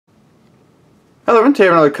Hello everyone, today I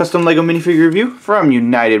have another custom LEGO minifigure review from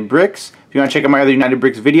United Bricks. If you want to check out my other United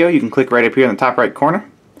Bricks video, you can click right up here in the top right corner.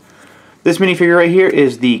 This minifigure right here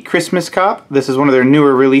is the Christmas Cop. This is one of their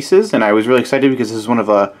newer releases, and I was really excited because this is one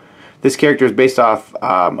of this character is based off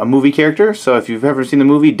a movie character. So if you've ever seen the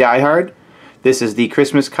movie Die Hard, this is the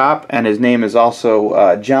Christmas Cop, and his name is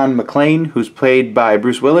also John McClane, who's played by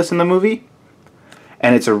Bruce Willis in the movie.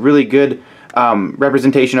 And it's a really good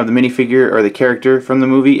representation of the minifigure or the character from the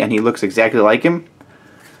movie, and he looks exactly like him.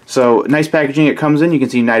 So nice packaging it comes in. You can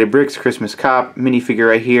see United Bricks, Christmas Cop, minifigure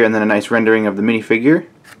right here, and then a nice rendering of the minifigure.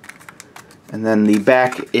 And then the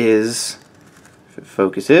back is, if it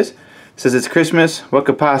focuses, it says it's Christmas, what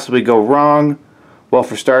could possibly go wrong? Well,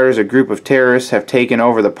 for starters, a group of terrorists have taken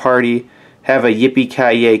over the party. Have a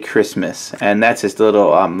yippee-ki-yay Christmas. And that's just a little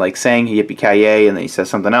like saying yippee-ki-yay, and then he says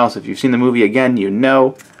something else. If you've seen the movie, again, you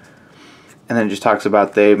know. And then it just talks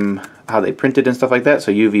about them, how they printed and stuff like that,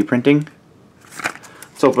 so UV printing.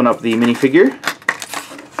 Let's open up the minifigure.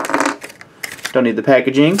 Don't need the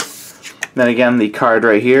packaging. Then again, the card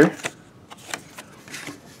right here.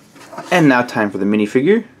 And now time for the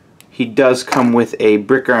minifigure. He does come with a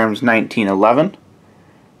Brick Arms 1911.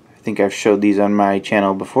 I think I've showed these on my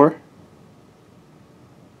channel before.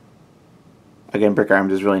 Again, Brick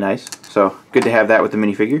Arms is really nice, so good to have that with the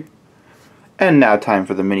minifigure. And now time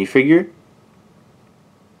for the minifigure.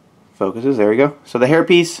 Focuses, there we go. So the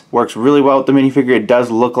hairpiece works really well with the minifigure. It does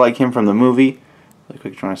look like him from the movie. Really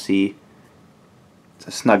quick, just want to see. It's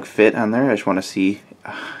a snug fit on there. I just want to see.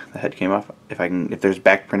 The head came off. If there's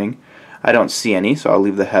back printing, I don't see any, so I'll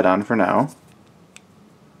leave the head on for now.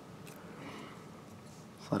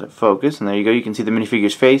 Let's let it focus, and there you go. You can see the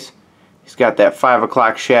minifigure's face. He's got that 5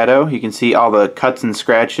 o'clock shadow. You can see all the cuts and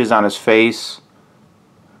scratches on his face.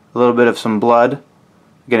 A little bit of some blood.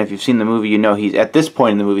 Again, if you've seen the movie, you know he's, at this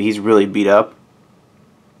point in the movie, he's really beat up.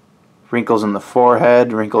 Wrinkles in the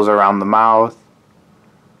forehead, wrinkles around the mouth.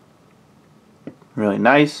 Really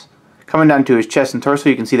nice. Coming down to his chest and torso,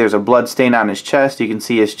 you can see there's a blood stain on his chest. You can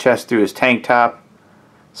see his chest through his tank top.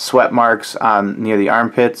 Sweat marks on near the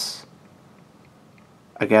armpits.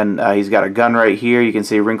 Again, he's got a gun right here. You can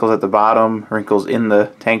see wrinkles at the bottom, wrinkles in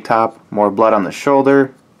the tank top, more blood on the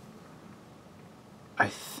shoulder. I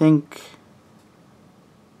think,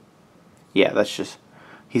 yeah, that's just,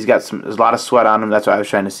 he's got there's a lot of sweat on him. That's why I was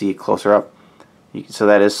trying to see closer up. So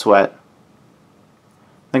that is sweat.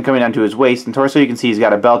 Then coming down to his waist and torso, you can see he's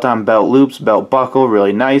got a belt on, belt loops, belt buckle,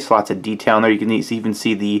 really nice. Lots of detail in there. You can even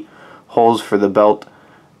see the holes for the belt,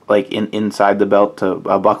 like inside the belt to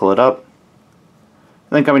buckle it up.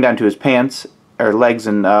 And then coming down to his pants, or legs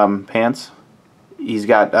and pants, he's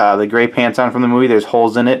got the gray pants on from the movie. There's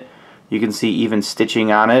holes in it. You can see even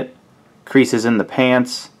stitching on it, creases in the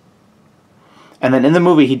pants. And then in the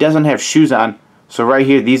movie, he doesn't have shoes on. So right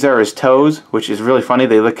here, these are his toes, which is really funny.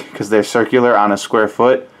 They look, because they're circular on a square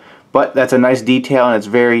foot. But that's a nice detail, and it's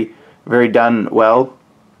very, very done well.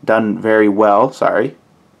 Done very well, sorry.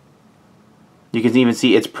 You can even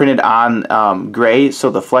see it's printed on gray, so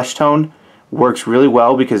the flesh tone works really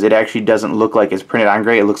well because it actually doesn't look like it's printed on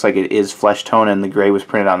gray. It looks like it is flesh tone, and the gray was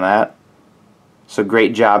printed on that. So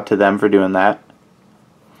great job to them for doing that.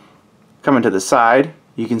 Coming to the side,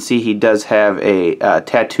 you can see he does have a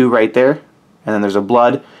tattoo right there. And then there's a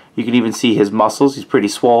blood. You can even see his muscles. He's pretty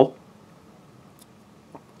swole.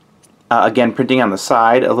 Again, printing on the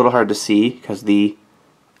side. A little hard to see because the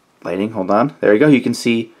lighting. Hold on. There we go. You can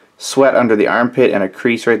see sweat under the armpit and a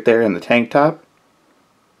crease right there in the tank top.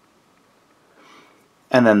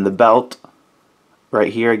 And then the belt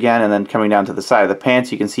right here again. And then coming down to the side of the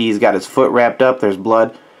pants, you can see he's got his foot wrapped up. There's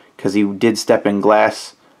blood because he did step in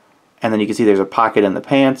glass. And then you can see there's a pocket in the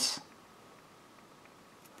pants.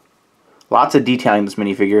 Lots of detailing in this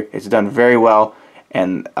minifigure. It's done very well,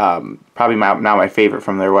 and probably now my favorite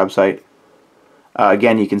from their website.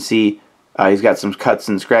 Again, you can see he's got some cuts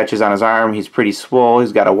and scratches on his arm. He's pretty swole.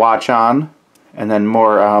 He's got a watch on, and then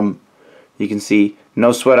more. You can see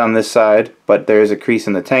no sweat on this side, but there is a crease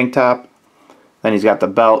in the tank top. Then he's got the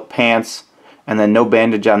belt, pants, and then no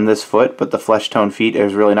bandage on this foot, but the flesh tone feet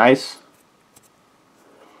is really nice.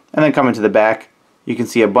 And then coming to the back, you can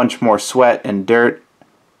see a bunch more sweat and dirt.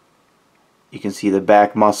 You can see the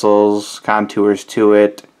back muscles, contours to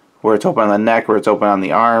it, where it's open on the neck, where it's open on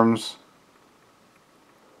the arms.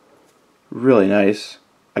 Really nice.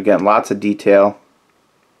 Again, lots of detail.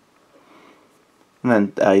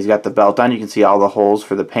 And then he's got the belt on. You can see all the holes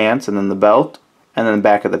for the pants and then the belt. And then the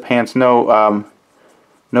back of the pants, no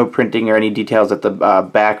printing or any details at the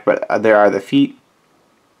back, but there are the feet.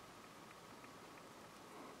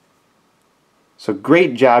 So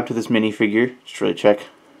great job to this minifigure. Just really check.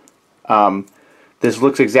 This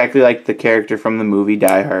looks exactly like the character from the movie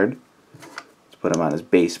Die Hard. Let's put him on his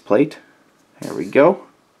base plate. There we go.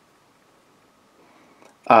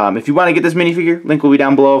 If you want to get this minifigure, link will be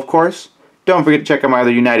down below, of course. Don't forget to check out my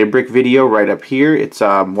other United Brick video right up here. It's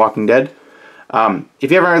Walking Dead.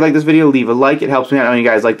 If you ever like this video, leave a like. It helps me out knowing you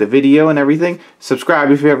guys like the video and everything.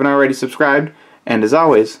 Subscribe if you haven't already subscribed. And as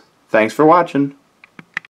always, thanks for watching.